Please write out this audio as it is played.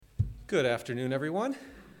Good afternoon, everyone.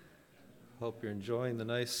 Hope you're enjoying the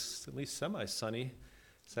nice, at least semi-sunny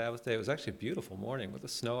Sabbath day. It was actually a beautiful morning with the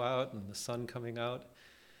snow out and the sun coming out.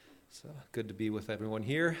 So good to be with everyone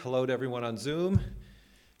here. Hello to everyone on Zoom.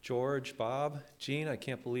 George, Bob, Jean, I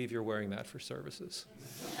can't believe you're wearing that for services.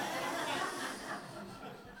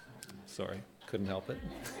 Sorry, couldn't help it.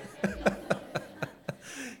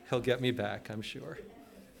 He'll get me back, I'm sure.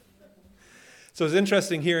 So it's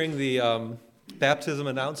interesting hearing the baptism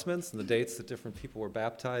announcements and the dates that different people were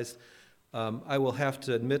baptized. I will have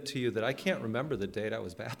to admit to you that I can't remember the date I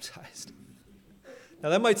was baptized. Now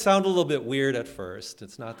that might sound a little bit weird at first.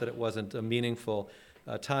 It's not that it wasn't a meaningful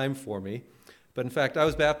time for me. But in fact, I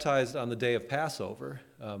was baptized on the day of Passover,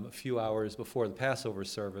 a few hours before the Passover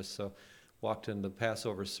service. So walked into the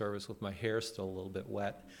Passover service with my hair still a little bit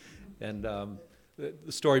wet. And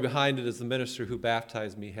the story behind it is the minister who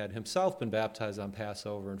baptized me had himself been baptized on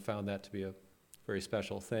Passover and found that to be a very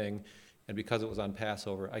special thing. And because it was on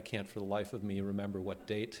Passover, I can't for the life of me remember what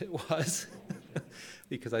date it was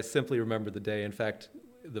because I simply remember the day. In fact,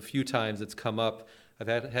 the few times it's come up, I've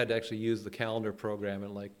had to actually use the calendar program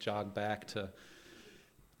and jog back to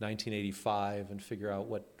 1985 and figure out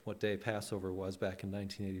what day Passover was back in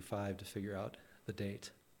 1985 to figure out the date.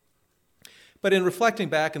 But in reflecting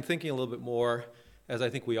back and thinking a little bit more, as I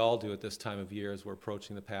think we all do at this time of year as we're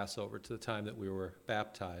approaching the Passover to the time that we were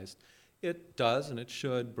baptized, it does and it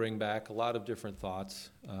should bring back a lot of different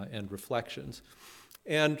thoughts and reflections.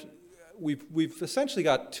 And we've essentially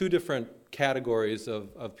got two different categories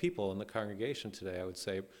of people in the congregation today, I would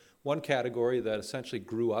say. One category that essentially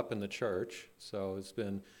grew up in the church, so has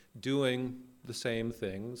been doing the same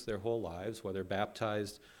things their whole lives, whether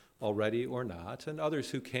baptized already or not, and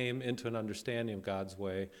others who came into an understanding of God's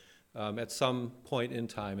way at some point in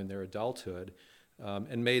time in their adulthood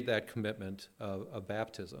and made that commitment of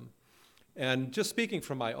baptism. And just speaking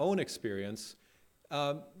from my own experience,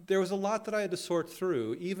 there was a lot that I had to sort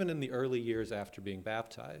through, even in the early years after being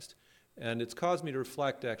baptized. And it's caused me to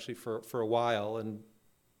reflect actually for a while and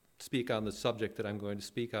speak on the subject that I'm going to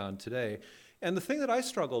speak on today. And the thing that I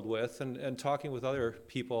struggled with, and talking with other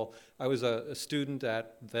people, I was a student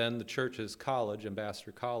at then the church's college,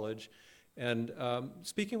 Ambassador College, and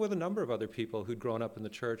speaking with a number of other people who'd grown up in the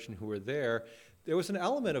church and who were there was an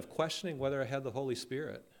element of questioning whether I had the Holy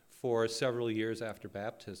Spirit for several years after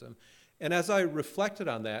baptism. And as I reflected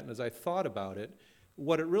on that and as I thought about it,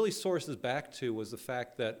 what it really sources back to was the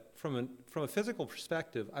fact that from a physical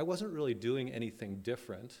perspective, I wasn't really doing anything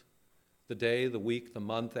different the day, the week, the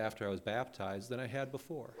month after I was baptized than I had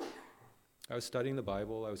before. I was studying the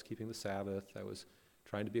Bible, I was keeping the Sabbath, I was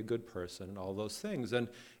trying to be a good person, and all those things.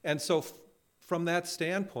 And so from that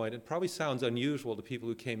standpoint, it probably sounds unusual to people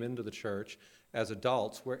who came into the church as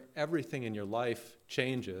adults, where everything in your life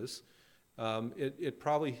changes. It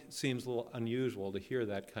probably seems a little unusual to hear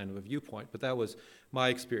that kind of a viewpoint, but that was my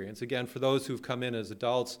experience. Again, for those who've come in as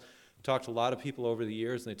adults, I've talked to a lot of people over the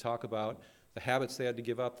years, and they talk about the habits they had to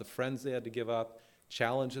give up, the friends they had to give up,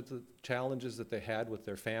 challenges that they had with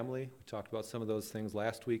their family. We talked about some of those things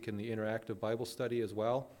last week in the interactive Bible study as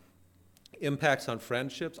well. Impacts on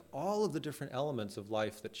friendships, all of the different elements of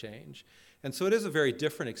life that change. And so it is a very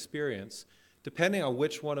different experience, depending on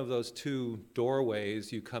which one of those two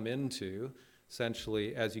doorways you come into,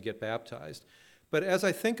 essentially, as you get baptized. But as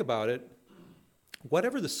I think about it,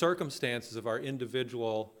 whatever the circumstances of our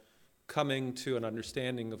individual coming to an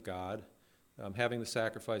understanding of God, having the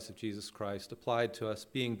sacrifice of Jesus Christ applied to us,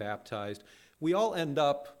 being baptized, we all end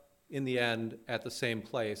up, in the end, at the same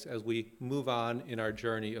place as we move on in our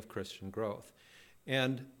journey of Christian growth.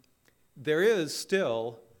 And there is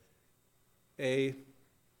still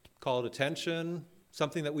call it attention,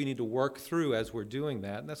 something that we need to work through as we're doing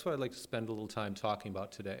that, and that's what I'd like to spend a little time talking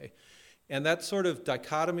about today. And that sort of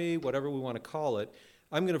dichotomy, whatever we want to call it,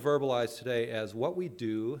 I'm going to verbalize today as what we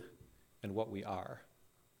do and what we are.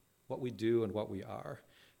 What we do and what we are.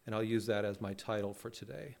 And I'll use that as my title for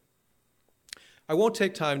today. I won't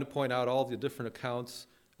take time to point out all the different accounts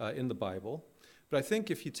in the Bible, but I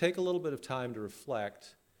think if you take a little bit of time to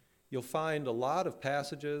reflect, you'll find a lot of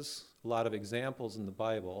passages, a lot of examples in the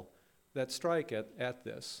Bible that strike at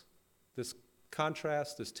this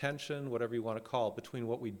contrast, this tension, whatever you want to call it, between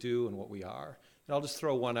what we do and what we are. And I'll just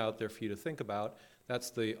throw one out there for you to think about.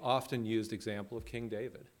 That's the often used example of King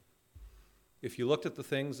David. If you looked at the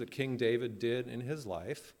things that King David did in his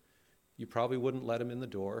life, you probably wouldn't let him in the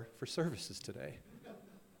door for services today.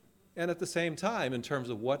 And at the same time, in terms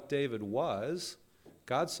of what David was,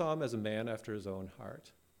 God saw him as a man after his own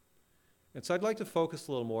heart. And so I'd like to focus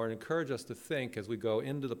a little more and encourage us to think as we go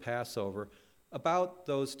into the Passover about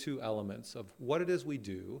those two elements of what it is we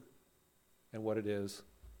do and what it is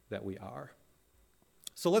that we are.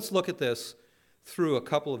 So let's look at this through a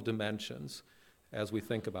couple of dimensions as we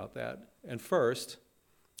think about that. And first,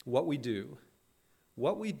 what we do.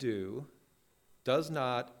 What we do does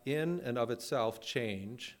not in and of itself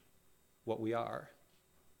change what we are.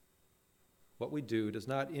 What we do does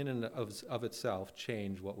not in and of itself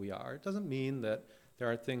change what we are. It doesn't mean that there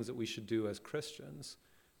aren't things that we should do as Christians,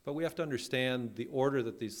 but we have to understand the order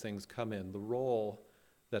that these things come in, the role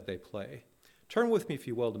that they play. Turn with me, if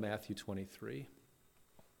you will, to Matthew 23.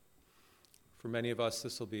 For many of us,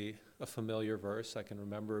 this will be a familiar verse. I can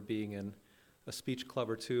remember being in a speech club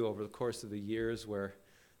or two over the course of the years where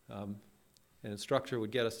an instructor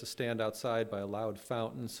would get us to stand outside by a loud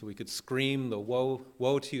fountain so we could scream the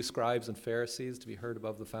woe to you, scribes and Pharisees, to be heard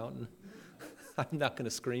above the fountain. I'm not going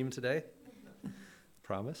to scream today,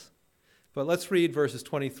 promise. But let's read verses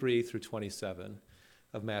 23 through 27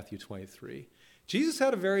 of Matthew 23. Jesus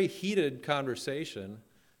had a very heated conversation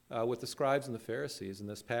with the scribes and the Pharisees in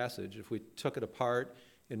this passage. If we took it apart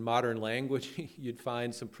in modern language, you'd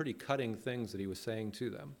find some pretty cutting things that he was saying to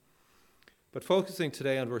them. But focusing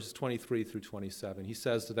today on verses 23 through 27, he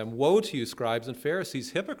says to them, "Woe to you, scribes and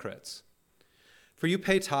Pharisees, hypocrites! For you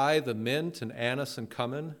pay tithe of mint and anise and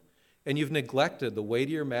cumin, and you've neglected the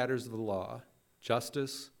weightier matters of the law,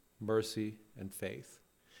 justice, mercy, and faith.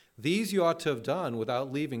 These you ought to have done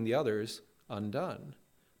without leaving the others undone.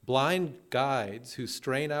 Blind guides who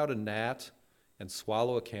strain out a gnat and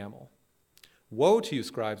swallow a camel. Woe to you,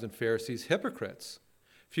 scribes and Pharisees, hypocrites!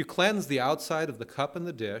 For you cleanse the outside of the cup and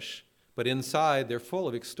the dish, but inside they're full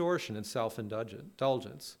of extortion and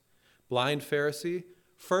self-indulgence. Blind Pharisee,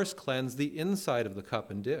 first cleanse the inside of the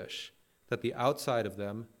cup and dish, that the outside of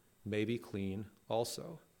them may be clean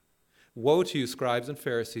also. Woe to you, scribes and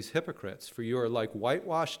Pharisees, hypocrites, for you are like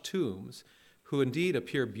whitewashed tombs, who indeed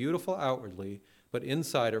appear beautiful outwardly, but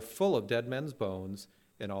inside are full of dead men's bones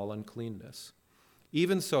and all uncleanness.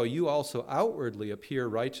 Even so, you also outwardly appear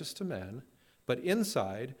righteous to men, but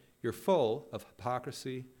inside you're full of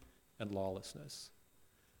hypocrisy and lawlessness."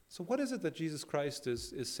 So what is it that Jesus Christ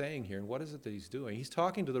is saying here, and what is it that he's doing? He's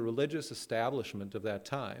talking to the religious establishment of that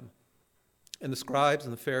time. And the scribes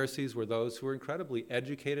and the Pharisees were those who were incredibly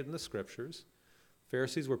educated in the scriptures.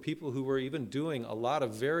 Pharisees were people who were even doing a lot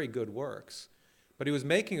of very good works. But he was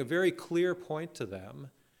making a very clear point to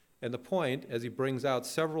them. And the point, as he brings out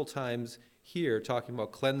several times here, talking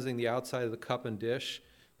about cleansing the outside of the cup and dish,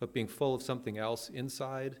 but being full of something else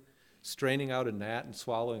inside, straining out a gnat and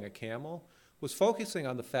swallowing a camel, was focusing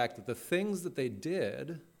on the fact that the things that they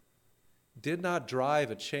did not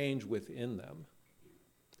drive a change within them.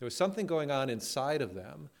 There was something going on inside of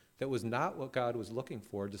them that was not what God was looking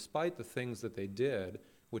for, despite the things that they did,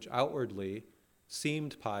 which outwardly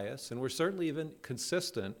seemed pious and were certainly even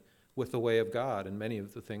consistent with the way of God in many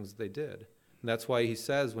of the things that they did. And that's why he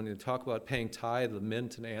says, when you talk about paying tithe, the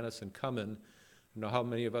mint and anise and cumin, I don't know how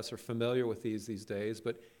many of us are familiar with these days,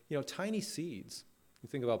 but tiny seeds. You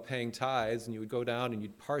think about paying tithes, and you would go down and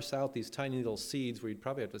you'd parse out these tiny little seeds where you'd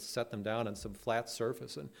probably have to set them down on some flat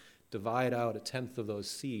surface and divide out 1/10 of those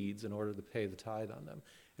seeds in order to pay the tithe on them.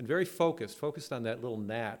 And very focused on that little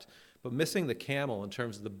gnat, but missing the camel in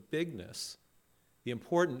terms of the bigness, the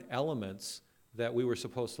important elements that we were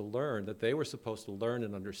supposed to learn, that they were supposed to learn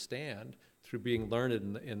and understand through being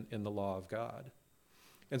learned in the law of God.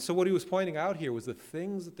 And so what he was pointing out here was the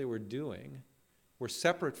things that they were doing were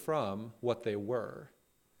separate from what they were.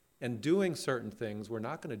 And doing certain things were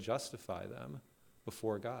not going to justify them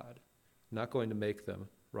before God, not going to make them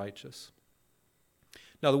righteous.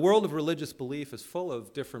 Now, the world of religious belief is full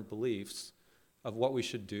of different beliefs of what we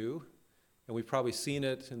should do, and we've probably seen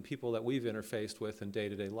it in people that we've interfaced with in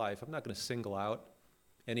day-to-day life. I'm not going to single out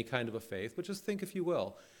any kind of a faith, but just think, if you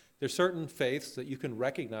will. There's certain faiths that you can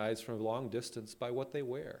recognize from a long distance by what they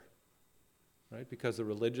wear, right? Because the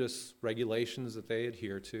religious regulations that they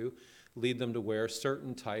adhere to lead them to wear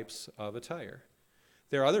certain types of attire.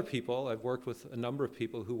 There are other people, I've worked with a number of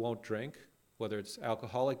people who won't drink, whether it's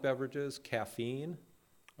alcoholic beverages, caffeine,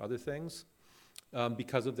 other things,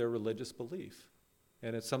 because of their religious belief.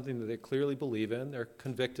 And it's something that they clearly believe in, they're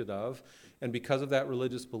convicted of, and because of that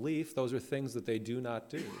religious belief, those are things that they do not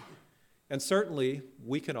do. And certainly,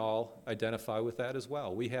 we can all identify with that as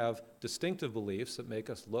well. We have distinctive beliefs that make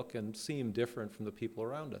us look and seem different from the people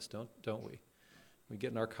around us, don't we? We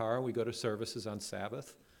get in our car and we go to services on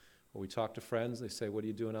Sabbath, or we talk to friends, they say, "What are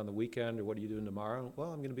you doing on the weekend?" or "What are you doing tomorrow?"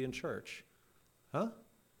 "Well, I'm going to be in church." "Huh?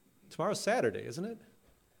 Tomorrow's Saturday, isn't it?"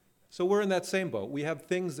 So we're in that same boat. We have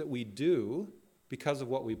things that we do because of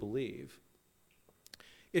what we believe.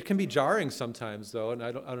 It can be jarring sometimes, though, and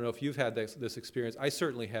I don't know if you've had this experience. I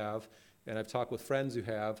certainly have, and I've talked with friends who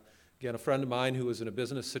have, Again, a friend of mine who was in a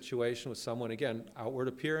business situation with someone, again, outward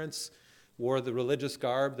appearance, wore the religious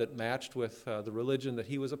garb that matched with the religion that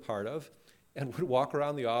he was a part of, and would walk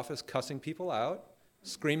around the office cussing people out,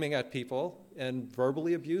 screaming at people, and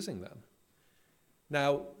verbally abusing them.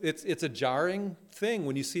 Now, it's a jarring thing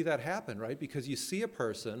when you see that happen, right? Because you see a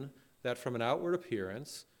person that from an outward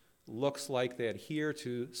appearance looks like they adhere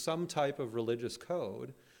to some type of religious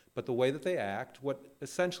code, but the way that they act,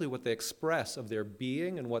 essentially what they express of their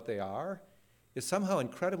being and what they are, is somehow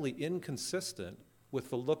incredibly inconsistent with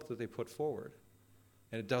the look that they put forward,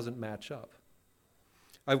 and it doesn't match up.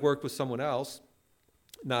 I've worked with someone else,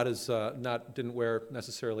 didn't wear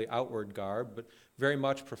necessarily outward garb, but very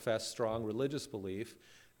much professed strong religious belief,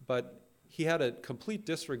 but he had a complete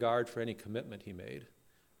disregard for any commitment he made.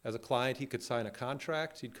 As a client, he could sign a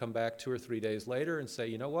contract, he'd come back 2 or 3 days later and say,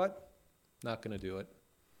 you know what, not going to do it,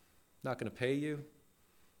 not going to pay you.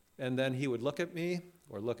 And then he would look at me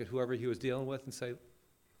or look at whoever he was dealing with and say,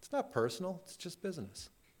 it's not personal, it's just business.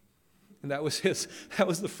 And that was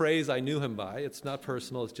the phrase I knew him by. It's not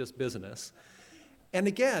personal, it's just business. And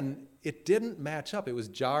again, it didn't match up. It was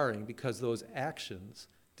jarring because those actions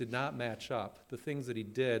did not match up. The things that he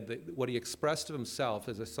did, what he expressed of himself,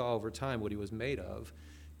 as I saw over time, what he was made of,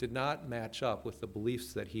 did not match up with the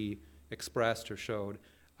beliefs that he expressed or showed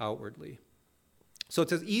outwardly. So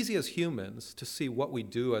it's as easy as humans to see what we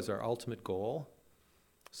do as our ultimate goal,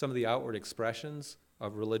 some of the outward expressions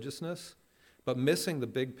of religiousness, but missing the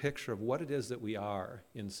big picture of what it is that we are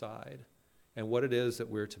inside and what it is that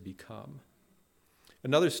we're to become.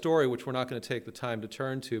 Another story, which we're not going to take the time to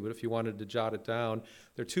turn to, but if you wanted to jot it down,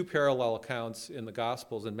 there are 2 parallel accounts in the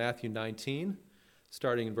Gospels in Matthew 19,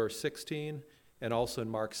 starting in verse 16, and also in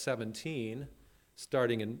Mark 17,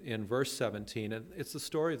 starting in verse 17. And it's the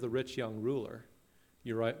story of the rich young ruler.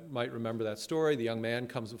 You might remember that story. The young man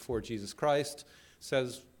comes before Jesus Christ,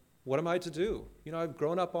 says, what am I to do? I've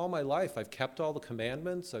grown up all my life. I've kept all the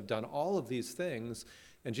commandments. I've done all of these things.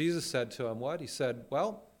 And Jesus said to him, what? He said,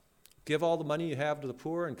 well, give all the money you have to the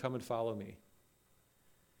poor and come and follow me.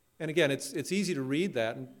 And again, it's easy to read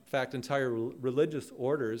that. In fact, entire religious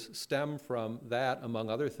orders stem from that, among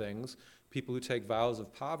other things, people who take vows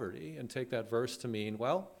of poverty and take that verse to mean,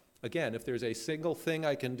 well, again, if there's a single thing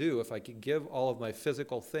I can do, if I could give all of my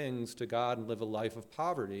physical things to God and live a life of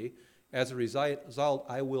poverty, as a result,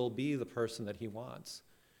 I will be the person that he wants.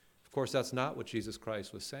 Of course, that's not what Jesus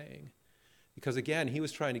Christ was saying. Because again, he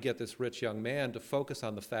was trying to get this rich young man to focus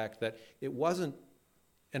on the fact that it wasn't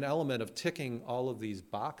an element of ticking all of these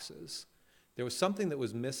boxes. There was something that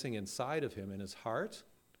was missing inside of him in his heart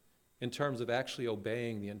in terms of actually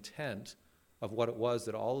obeying the intent of what it was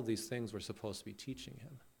that all of these things were supposed to be teaching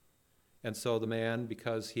him. And so the man,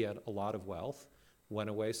 because he had a lot of wealth, went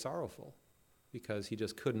away sorrowful because he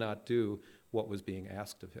just could not do what was being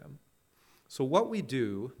asked of him. So what we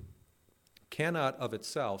do cannot of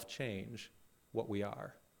itself change what we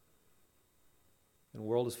are. And the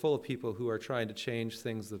world is full of people who are trying to change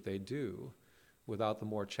things that they do without the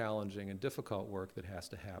more challenging and difficult work that has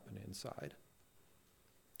to happen inside.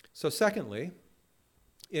 So secondly,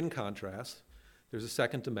 in contrast, there's a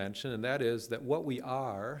second dimension, and that is that what we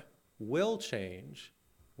are will change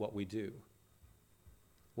what we do.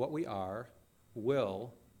 What we are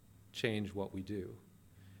will change what we do.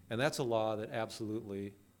 And that's a law that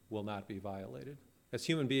absolutely will not be violated. As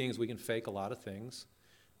human beings, we can fake a lot of things.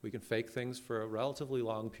 We can fake things for a relatively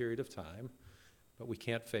long period of time, but we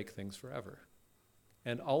can't fake things forever.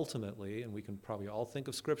 And ultimately, and we can probably all think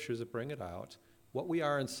of scriptures that bring it out, what we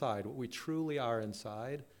are inside, what we truly are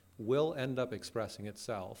inside, will end up expressing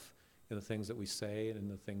itself in the things that we say and in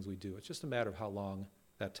the things we do. It's just a matter of how long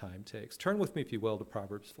that time takes. Turn with me, if you will, to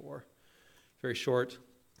Proverbs 4. Very short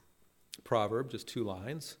proverb, just 2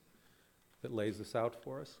 lines, that lays this out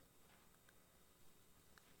for us.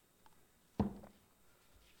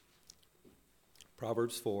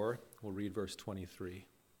 Proverbs 4, we'll read verse 23.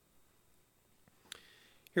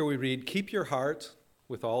 Here we read, "Keep your heart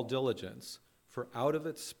with all diligence, for out of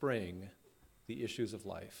it spring the issues of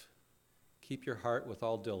life." Keep your heart with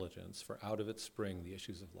all diligence, for out of it spring the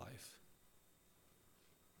issues of life.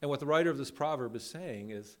 And what the writer of this proverb is saying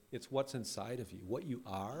is it's what's inside of you, what you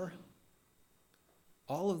are.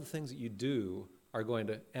 All of the things that you do are going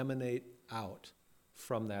to emanate out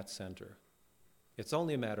from that center. It's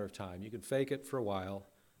only a matter of time. You can fake it for a while,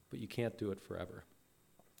 but you can't do it forever.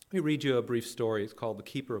 Let me read you a brief story. It's called The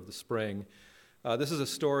Keeper of the Spring. This is a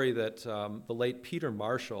story that the late Peter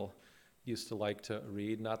Marshall used to like to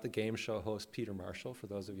read, not the game show host Peter Marshall, for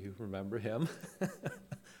those of you who remember him.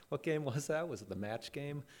 What game was that? Was it the Match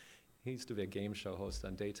Game? He used to be a game show host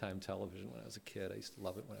on daytime television when I was a kid. I used to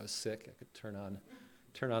love it when I was sick. I could turn on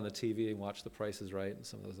turn on the TV and watch The Price is Right and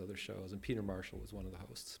some of those other shows. And Peter Marshall was one of the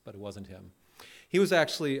hosts, but it wasn't him. He was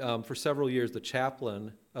actually, for several years, the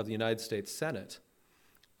chaplain of the United States Senate.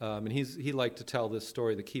 And he liked to tell this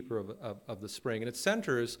story, The Keeper of the Spring. And it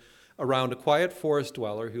centers around a quiet forest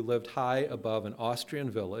dweller who lived high above an Austrian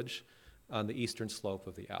village on the eastern slope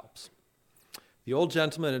of the Alps. The old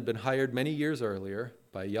gentleman had been hired many years earlier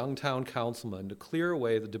by a young town councilman to clear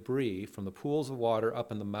away the debris from the pools of water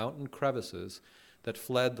up in the mountain crevices that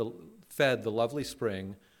fed the lovely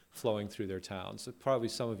spring flowing through their town. So probably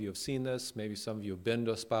some of you have seen this. Maybe some of you have been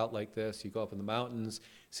to a spot like this. You go up in the mountains,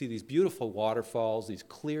 see these beautiful waterfalls, these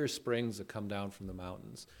clear springs that come down from the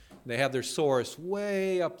mountains. And they have their source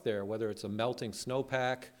way up there, whether it's a melting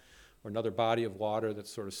snowpack or another body of water that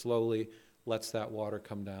sort of slowly lets that water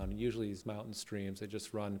come down. And usually these mountain streams, they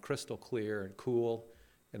just run crystal clear and cool,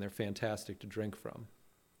 and they're fantastic to drink from.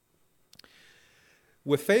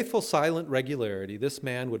 With faithful, silent regularity, this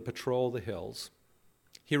man would patrol the hills.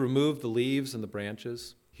 He removed the leaves and the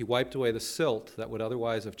branches. He wiped away the silt that would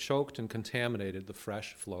otherwise have choked and contaminated the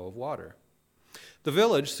fresh flow of water. The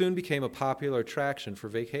village soon became a popular attraction for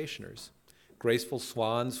vacationers. Graceful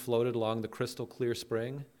swans floated along the crystal clear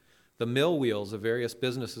spring. The mill wheels of various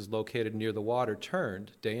businesses located near the water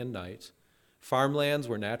turned day and night. Farmlands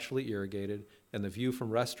were naturally irrigated, and the view from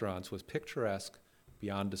restaurants was picturesque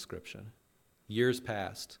beyond description. Years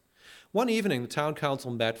passed. One evening, the town council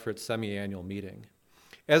met for its semi-annual meeting.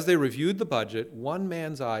 As they reviewed the budget, one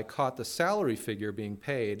man's eye caught the salary figure being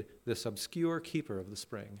paid this obscure keeper of the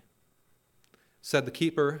spring. Said the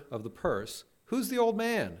keeper of the purse, "Who's the old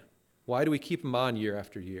man? Why do we keep him on year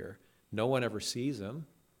after year? No one ever sees him.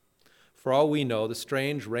 For all we know, the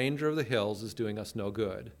strange ranger of the hills is doing us no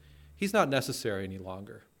good. He's not necessary any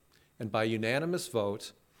longer." And by unanimous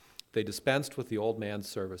vote, they dispensed with the old man's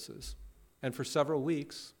services. And for several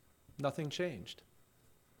weeks, nothing changed.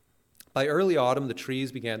 By early autumn, the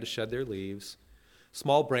trees began to shed their leaves.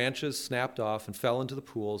 Small branches snapped off and fell into the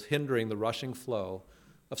pools, hindering the rushing flow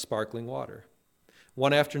of sparkling water.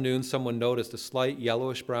 One afternoon, someone noticed a slight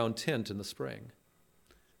yellowish-brown tint in the spring.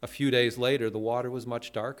 A few days later, the water was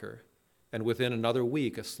much darker, and within another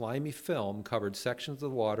week, a slimy film covered sections of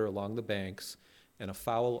the water along the banks, and a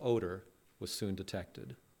foul odor was soon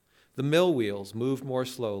detected. The mill wheels moved more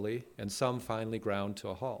slowly, and some finally ground to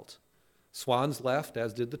a halt. Swans left,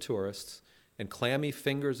 as did the tourists, and clammy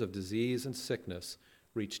fingers of disease and sickness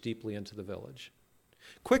reached deeply into the village.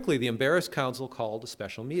 Quickly, the embarrassed council called a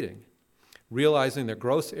special meeting. Realizing their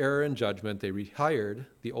gross error in judgment, they rehired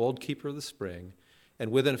the old keeper of the spring,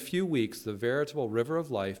 and within a few weeks, the veritable river of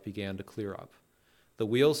life began to clear up. The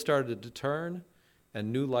wheels started to turn,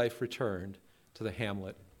 and new life returned to the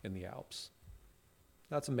hamlet in the Alps.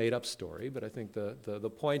 That's a made-up story, but I think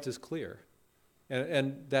the point is clear.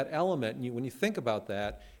 And that element, when you think about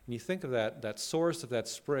that, and you think of that source of that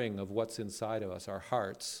spring of what's inside of us, our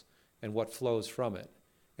hearts, and what flows from it.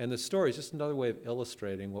 And the story is just another way of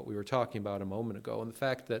illustrating what we were talking about a moment ago, and the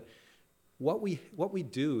fact that what we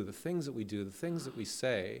do, the things that we do, the things that we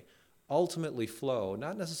say, ultimately flow,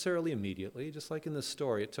 not necessarily immediately, just like in this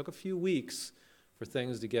story. It took a few weeks for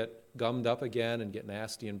things to get gummed up again and get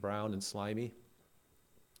nasty and brown and slimy.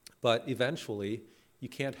 But eventually, you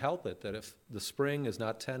can't help it that if the spring is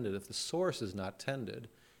not tended, if the source is not tended,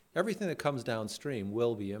 everything that comes downstream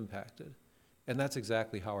will be impacted. And that's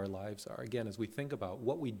exactly how our lives are. Again, as we think about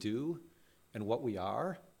what we do and what we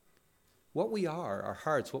are, our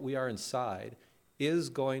hearts, what we are inside, is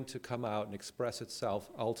going to come out and express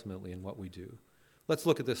itself ultimately in what we do. Let's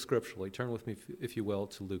look at this scripturally. Turn with me, if you will,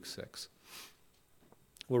 to Luke 6.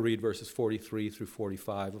 We'll read verses 43 through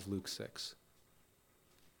 45 of Luke 6.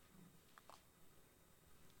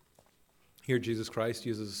 Here, Jesus Christ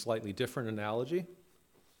uses a slightly different analogy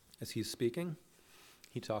as he's speaking.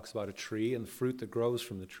 He talks about a tree and the fruit that grows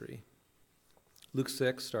from the tree. Luke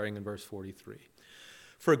 6, starting in verse 43.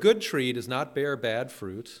 For a good tree does not bear bad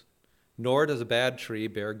fruit, nor does a bad tree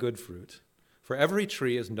bear good fruit. For every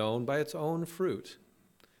tree is known by its own fruit.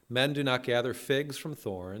 Men do not gather figs from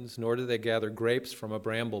thorns, nor do they gather grapes from a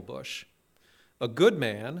bramble bush. A good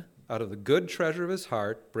man, out of the good treasure of his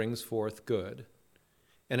heart, brings forth good.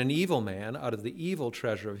 And an evil man, out of the evil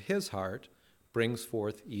treasure of his heart, brings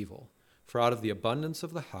forth evil. For out of the abundance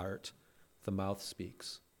of the heart, the mouth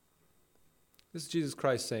speaks. This is Jesus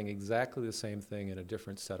Christ saying exactly the same thing in a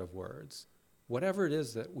different set of words. Whatever it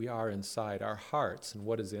is that we are inside, our hearts and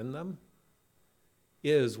what is in them,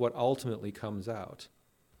 is what ultimately comes out.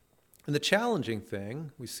 And the challenging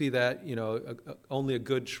thing, we see that, only a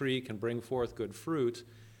good tree can bring forth good fruit.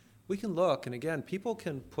 We can look, and again, people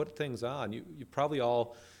can put things on. You probably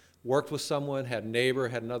all worked with someone, had a neighbor,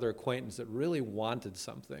 had another acquaintance that really wanted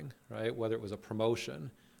something, right? Whether it was a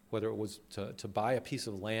promotion, whether it was to buy a piece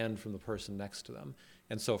of land from the person next to them.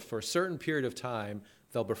 And so for a certain period of time,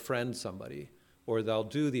 they'll befriend somebody, or they'll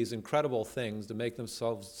do these incredible things to make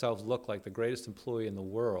themselves look like the greatest employee in the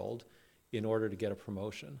world in order to get a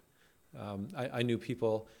promotion. I knew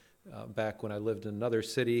people back when I lived in another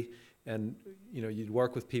city, and you'd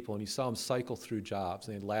work with people and you saw them cycle through jobs,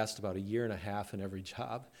 and they'd last about 1.5 years in every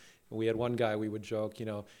job. And we had one guy, we would joke,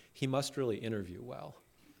 he must really interview well,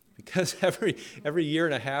 because every 1.5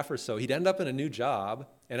 years or so, he'd end up in a new job,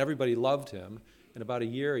 and everybody loved him. And about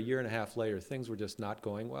 1.5 years later, things were just not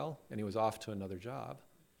going well, and he was off to another job.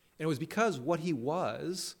 And it was because what he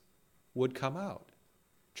was would come out.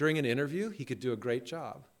 During an interview, he could do a great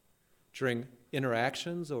job. During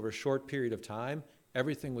interactions over a short period of time,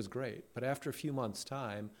 everything was great. But after a few months'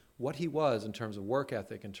 time, what he was in terms of work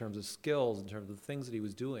ethic, in terms of skills, in terms of the things that he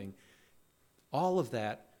was doing, all of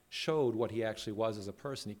that showed what he actually was as a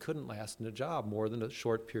person. He couldn't last in a job more than a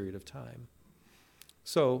short period of time.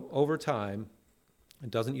 So over time,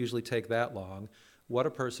 it doesn't usually take that long, what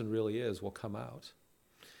a person really is will come out.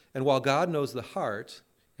 And while God knows the heart,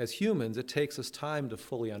 as humans, it takes us time to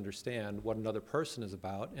fully understand what another person is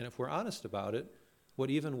about, and if we're honest about it, what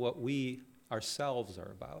we ourselves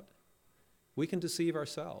are about. We can deceive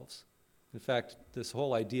ourselves. In fact, this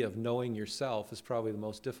whole idea of knowing yourself is probably the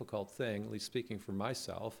most difficult thing, at least speaking for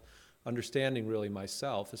myself. Understanding really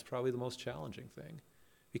myself is probably the most challenging thing,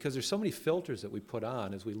 because there's so many filters that we put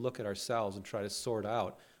on as we look at ourselves and try to sort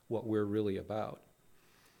out what we're really about.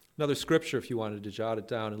 Another scripture, if you wanted to jot it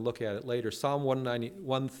down and look at it later, Psalm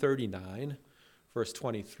 139, verse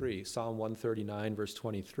 23. Psalm 139, verse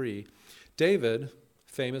 23. David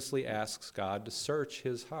famously asks God to search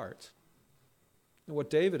his heart. And what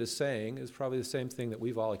David is saying is probably the same thing that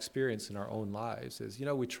we've all experienced in our own lives, is,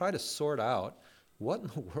 we try to sort out what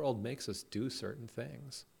in the world makes us do certain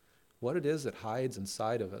things, what it is that hides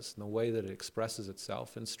inside of us and the way that it expresses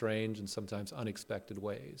itself in strange and sometimes unexpected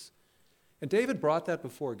ways. And David brought that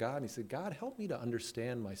before God, and he said, God, help me to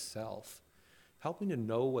understand myself. Help me to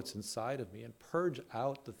know what's inside of me and purge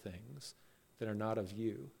out the things that are not of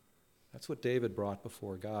you. That's what David brought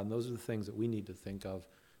before God, and those are the things that we need to think of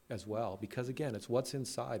as well, because again, it's what's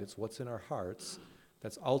inside, it's what's in our hearts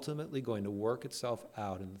that's ultimately going to work itself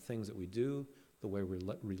out in the things that we do, the way we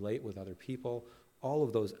relate with other people, all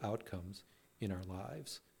of those outcomes in our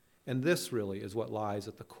lives. And this really is what lies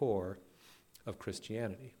at the core of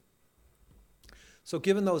Christianity. So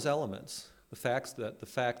given those elements, the fact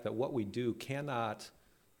that what we do cannot,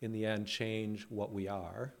 in the end, change what we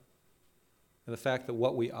are, and the fact that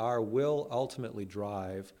what we are will ultimately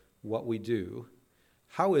drive what we do,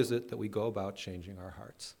 how is it that we go about changing our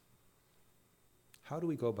hearts? How do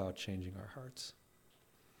we go about changing our hearts?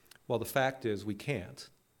 Well, the fact is we can't.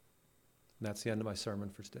 And that's the end of my sermon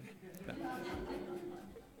for today.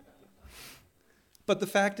 But the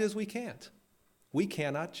fact is we can't. We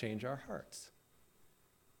cannot change our hearts.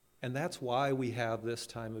 And that's why we have this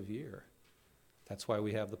time of year. That's why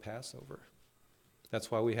we have the Passover.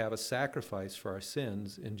 That's why we have a sacrifice for our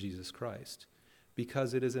sins in Jesus Christ.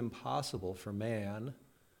 Because it is impossible for man,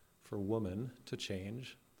 for woman, to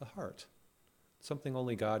change the heart. It's something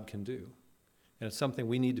only God can do. And it's something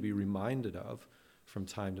we need to be reminded of from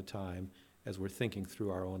time to time as we're thinking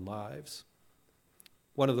through our own lives.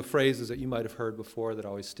 One of the phrases that you might have heard before that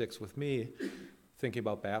always sticks with me, thinking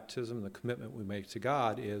about baptism and the commitment we make to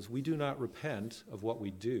God, is we do not repent of what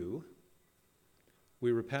we do,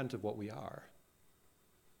 we repent of what we are.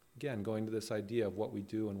 Again, going to this idea of what we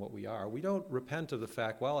do and what we are. We don't repent of the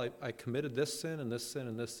fact, well, I committed this sin and this sin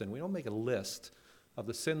and this sin. We don't make a list of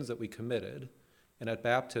the sins that we committed, and at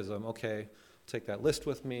baptism, okay, take that list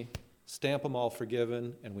with me, stamp them all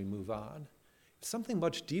forgiven, and we move on. It's something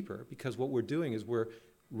much deeper, because what we're doing is we're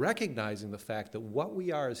recognizing the fact that what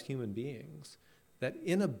we are as human beings, that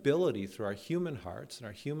inability through our human hearts and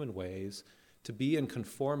our human ways to be in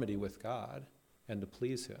conformity with God and to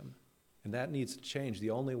please Him. And that needs to change.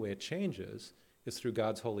 The only way it changes is through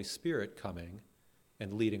God's Holy Spirit coming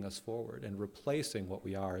and leading us forward and replacing what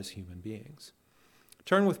we are as human beings.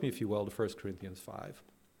 Turn with me, if you will, to 1 Corinthians 5.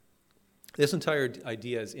 This entire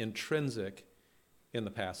idea is intrinsic in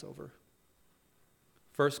the Passover.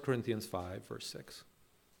 1 Corinthians 5, verse 6.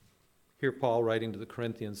 Here Paul, writing to the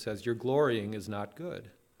Corinthians, says, "Your glorying is not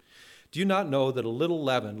good. Do you not know that a little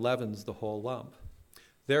leaven leavens the whole lump?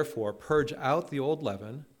 Therefore, purge out the old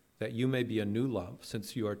leaven, that you may be a new lump,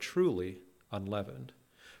 since you are truly unleavened.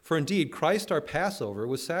 For indeed, Christ our Passover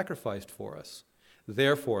was sacrificed for us.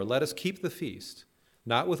 Therefore, let us keep the feast,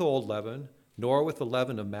 not with old leaven, nor with the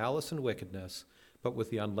leaven of malice and wickedness, but with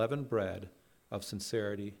the unleavened bread of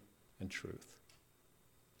sincerity and truth.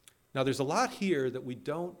 Now, there's a lot here that we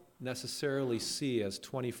don't necessarily see as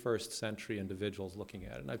 21st century individuals looking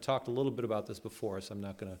at it. And I've talked a little bit about this before, so I'm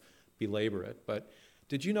not going to belabor it. But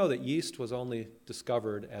did you know that yeast was only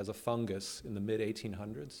discovered as a fungus in the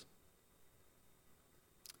mid-1800s?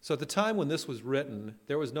 So at the time when this was written,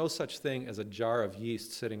 there was no such thing as a jar of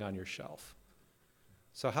yeast sitting on your shelf.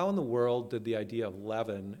 So how in the world did the idea of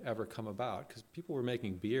leaven ever come about? Because people were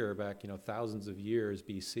making beer back, thousands of years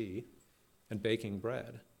BC and baking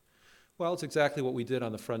bread. Well, it's exactly what we did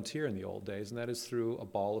on the frontier in the old days, and that is through a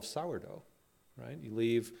ball of sourdough, right? You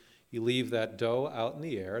leave that dough out in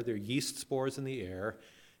the air. There are yeast spores in the air.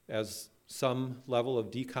 As some level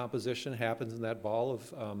of decomposition happens in that ball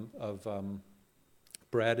of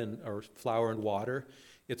bread or flour and water,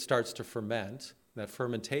 it starts to ferment. That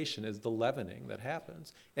fermentation is the leavening that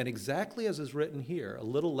happens. And exactly as is written here, a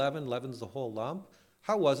little leaven leavens the whole lump.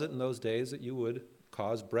 How was it in those days that you would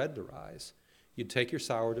cause bread to rise? You'd take your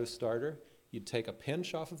sourdough starter, you'd take a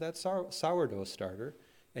pinch off of that sourdough starter,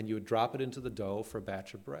 and you would drop it into the dough for a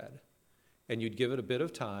batch of bread. And you'd give it a bit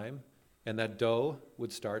of time, and that dough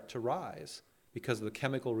would start to rise because of the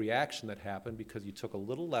chemical reaction that happened because you took a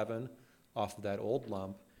little leaven off of that old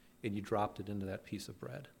lump and you dropped it into that piece of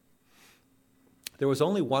bread. There was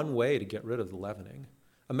only one way to get rid of the leavening.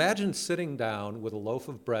 Imagine sitting down with a loaf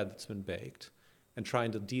of bread that's been baked and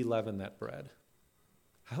trying to de-leaven that bread.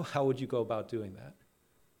 How would you go about doing that?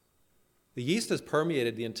 The yeast has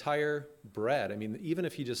permeated the entire bread. I mean, even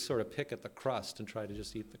if you just sort of pick at the crust and try to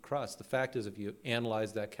just eat the crust, the fact is if you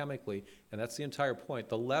analyze that chemically, and that's the entire point,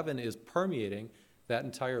 the leaven is permeating that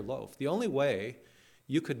entire loaf. The only way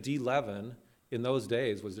you could de-leaven in those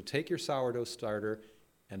days was to take your sourdough starter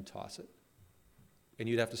and toss it. And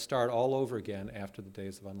you'd have to start all over again after the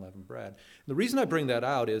days of unleavened bread. And the reason I bring that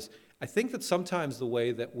out is I think that sometimes the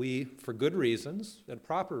way that we, for good reasons and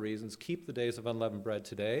proper reasons, keep the days of unleavened bread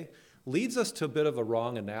today leads us to a bit of a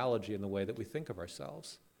wrong analogy in the way that we think of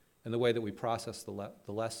ourselves and the way that we process the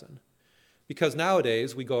lesson. Because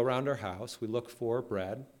nowadays we go around our house, we look for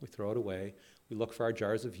bread, we throw it away, we look for our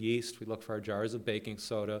jars of yeast, we look for our jars of baking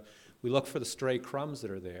soda, we look for the stray crumbs that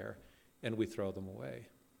are there, and we throw them away.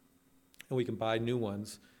 And we can buy new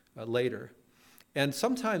ones later. And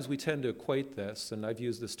sometimes we tend to equate this, and I've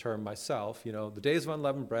used this term myself, the days of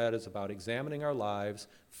unleavened bread is about examining our lives,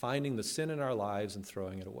 finding the sin in our lives, and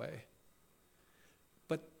throwing it away.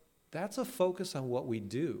 But that's a focus on what we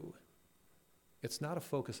do. It's not a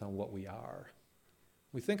focus on what we are.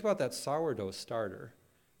 We think about that sourdough starter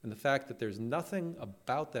and the fact that there's nothing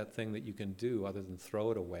about that thing that you can do other than throw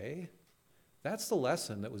it away. That's the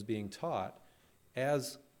lesson that was being taught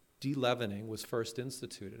as de-leavening was first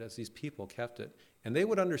instituted, as these people kept it. And they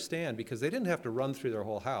would understand because they didn't have to run through their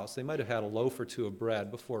whole house. They might have had a loaf or two of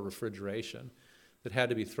bread before refrigeration that had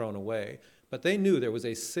to be thrown away. But they knew there was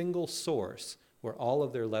a single source where all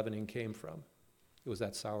of their leavening came from. It was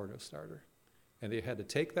that sourdough starter. And they had to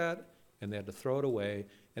take that and they had to throw it away,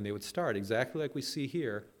 and they would start exactly like we see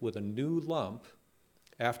here with a new lump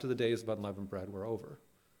after the days of unleavened bread were over.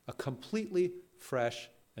 A completely fresh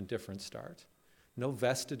and different start. No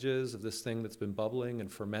vestiges of this thing that's been bubbling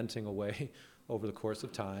and fermenting away over the course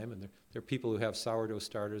of time. And there are people who have sourdough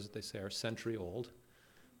starters that they say are century old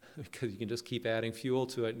because you can just keep adding fuel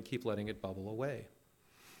to it and keep letting it bubble away.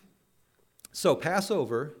 So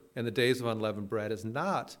Passover and the days of unleavened bread is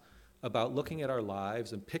not about looking at our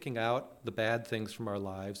lives and picking out the bad things from our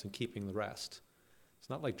lives and keeping the rest. It's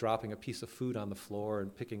not like dropping a piece of food on the floor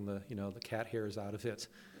and picking the cat hairs out of it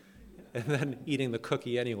and then eating the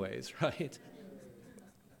cookie anyways, right?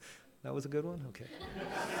 That was a good one? Okay.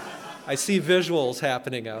 I see visuals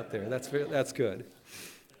happening out there. That's good.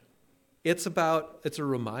 It's a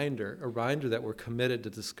reminder that we're committed to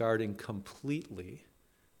discarding completely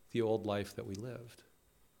the old life that we lived.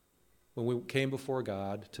 When we came before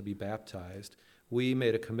God to be baptized, we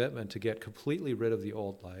made a commitment to get completely rid of the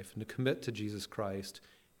old life and to commit to Jesus Christ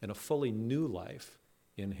and a fully new life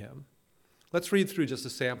in Him. Let's read through just a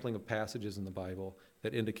sampling of passages in the Bible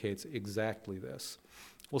that indicates exactly this.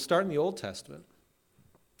 We'll start in the Old Testament.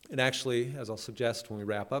 And actually, as I'll suggest when we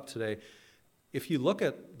wrap up today, if you look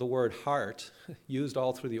at the word heart used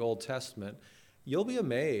all through the Old Testament, you'll be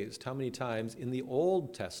amazed how many times in the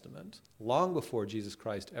Old Testament, long before Jesus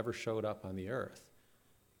Christ ever showed up on the earth,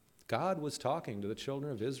 God was talking to the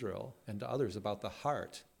children of Israel and to others about the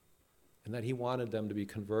heart, and that He wanted them to be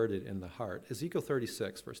converted in the heart. Ezekiel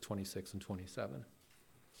 36, verse 26 and 27.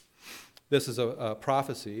 This is a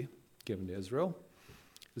prophecy given to Israel.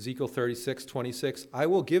 Ezekiel 36, 26, I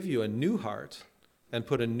will give you a new heart and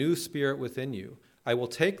put a new spirit within you. I will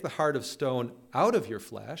take the heart of stone out of your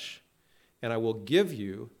flesh, and I will give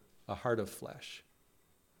you a heart of flesh.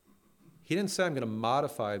 He didn't say, I'm going to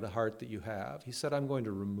modify the heart that you have. He said, I'm going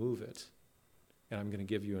to remove it, and I'm going to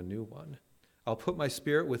give you a new one. I'll put my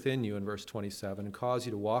spirit within you, in verse 27, and cause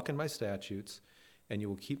you to walk in my statutes, and you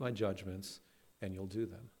will keep my judgments, and you'll do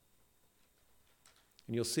them.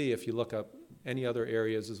 And you'll see if you look up any other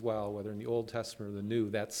areas as well, whether in the Old Testament or the New,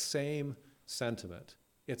 that same sentiment.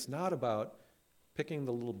 It's not about picking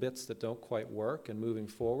the little bits that don't quite work and moving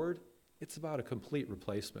forward. It's about a complete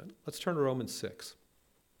replacement. Let's turn to Romans 6.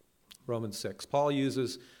 Romans 6. Paul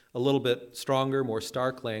uses a little bit stronger, more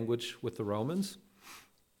stark language with the Romans,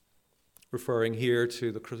 referring here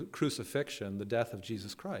to the crucifixion, the death of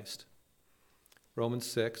Jesus Christ. Romans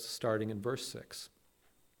 6, starting in verse 6.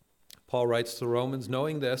 Paul writes to the Romans,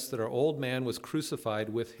 knowing this, that our old man was crucified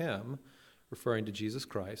with him, referring to Jesus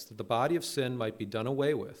Christ, that the body of sin might be done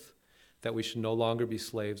away with, that we should no longer be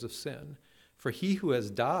slaves of sin. For he who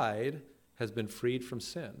has died has been freed from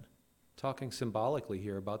sin. Talking symbolically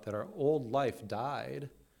here about that our old life died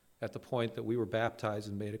at the point that we were baptized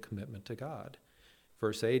and made a commitment to God.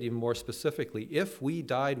 Verse 8, even more specifically, if we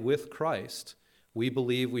died with Christ, we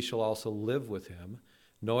believe we shall also live with him,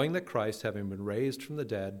 knowing that Christ, having been raised from the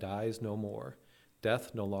dead, dies no more.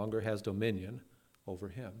 Death no longer has dominion over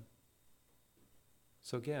him.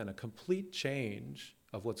 So again, a complete change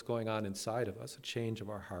of what's going on inside of us, a change of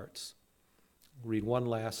our hearts. Read one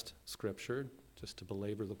last scripture, just to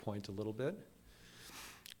belabor the point a little bit.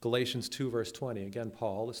 Galatians 2, verse 20. Again,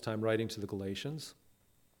 Paul, this time writing to the Galatians,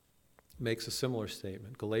 makes a similar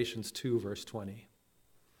statement. Galatians 2, verse 20.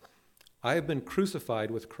 I have been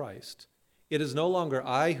crucified with Christ. It is no longer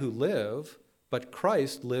I who live, but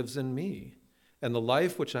Christ lives in me. And the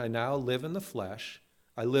life which I now live in the flesh,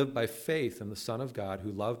 I live by faith in the Son of God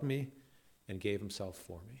who loved me and gave himself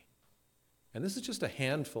for me. And this is just a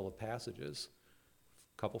handful of passages,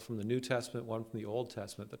 a couple from the New Testament, one from the Old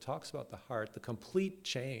Testament, that talks about the heart, the complete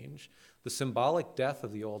change, the symbolic death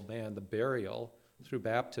of the old man, the burial through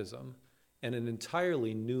baptism, and an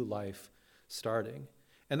entirely new life starting.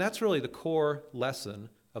 And that's really the core lesson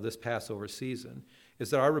of this Passover season, is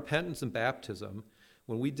that our repentance and baptism,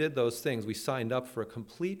 when we did those things, we signed up for a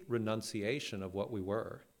complete renunciation of what we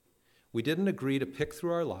were. We didn't agree to pick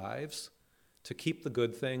through our lives, to keep the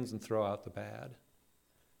good things and throw out the bad.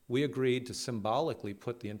 We agreed to symbolically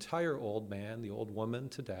put the entire old man, the old woman,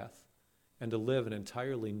 to death, and to live an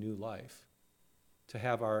entirely new life, to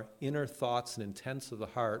have our inner thoughts and intents of the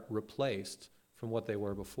heart replaced from what they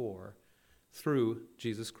were before through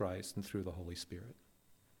Jesus Christ and through the Holy Spirit.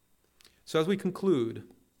 So as we conclude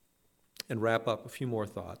and wrap up, a few more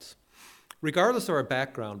thoughts. Regardless of our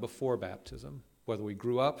background before baptism, whether we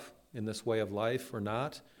grew up in this way of life or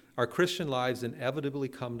not, our Christian lives inevitably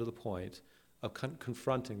come to the point of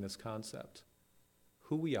confronting this concept.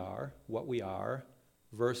 Who we are, what we are,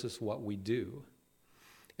 versus what we do.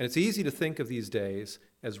 And it's easy to think of these days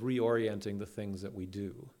as reorienting the things that we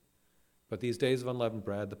do. But these days of unleavened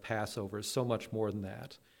bread, the Passover, is so much more than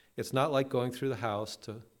that. It's not like going through the house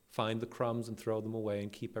to find the crumbs and throw them away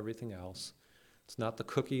and keep everything else. It's not the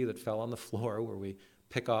cookie that fell on the floor where we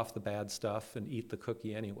pick off the bad stuff and eat the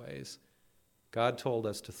cookie anyways. God told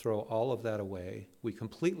us to throw all of that away. We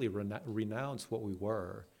completely renounce what we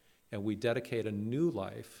were, and we dedicate a new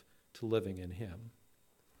life to living in him.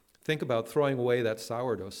 Think about throwing away that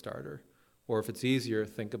sourdough starter, or if it's easier,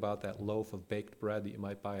 think about that loaf of baked bread that you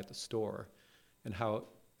might buy at the store, and how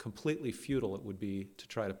completely futile it would be to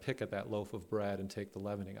try to pick at that loaf of bread and take the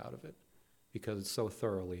leavening out of it, because it's so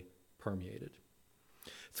thoroughly permeated.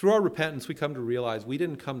 Through our repentance, we come to realize we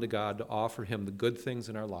didn't come to God to offer him the good things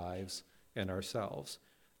in our lives and ourselves.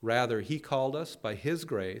 Rather, he called us by his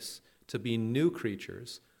grace to be new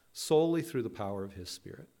creatures solely through the power of his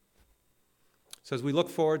Spirit. So as we look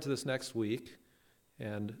forward to this next week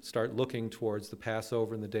and start looking towards the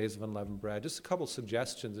Passover and the days of unleavened bread, just a couple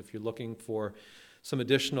suggestions if you're looking for some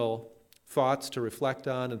additional thoughts to reflect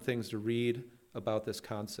on and things to read about this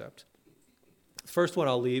concept. The first one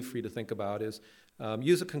I'll leave for you to think about is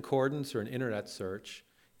use a concordance or an internet search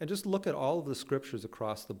and just look at all of the scriptures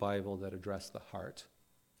across the Bible that address the heart.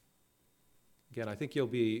 Again, I think you'll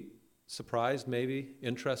be surprised, maybe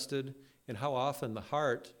interested in how often the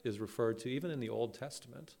heart is referred to, even in the Old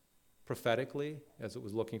Testament, prophetically, as it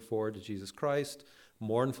was looking forward to Jesus Christ,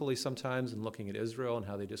 mournfully sometimes in looking at Israel and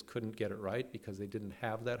how they just couldn't get it right because they didn't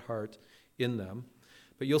have that heart in them.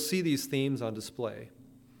 But you'll see these themes on display.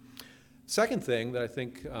 Second thing that I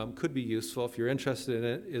think could be useful if you're interested in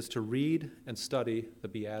it is to read and study the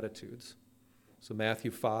Beatitudes. So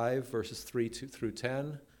Matthew 5, verses 3 through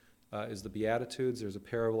 10, is the Beatitudes. There's a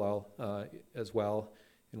parallel as well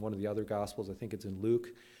in one of the other Gospels. I think it's in Luke.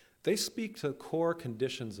 They speak to core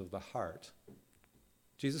conditions of the heart.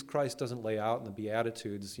 Jesus Christ doesn't lay out in the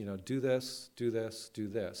Beatitudes, do this, do this, do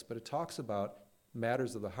this. But it talks about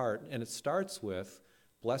matters of the heart, and it starts with,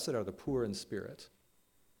 blessed are the poor in spirit.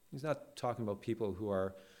 He's not talking about people who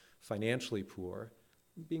are financially poor.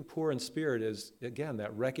 Being poor in spirit is, again,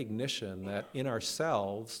 that recognition that in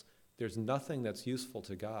ourselves, there's nothing that's useful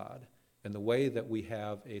to God. And the way that we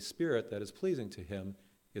have a spirit that is pleasing to him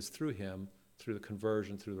is through him, through the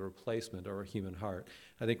conversion, through the replacement of our human heart.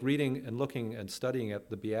 I think reading and looking and studying at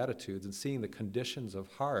the Beatitudes and seeing the conditions of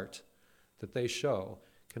heart that they show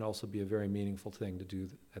can also be a very meaningful thing to do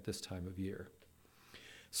at this time of year.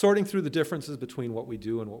 Sorting through the differences between what we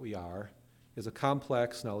do and what we are is a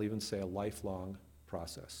complex, and I'll even say a lifelong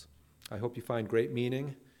process. I hope you find great meaning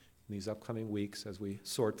in these upcoming weeks as we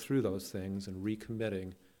sort through those things and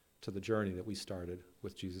recommitting to the journey that we started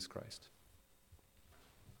with Jesus Christ.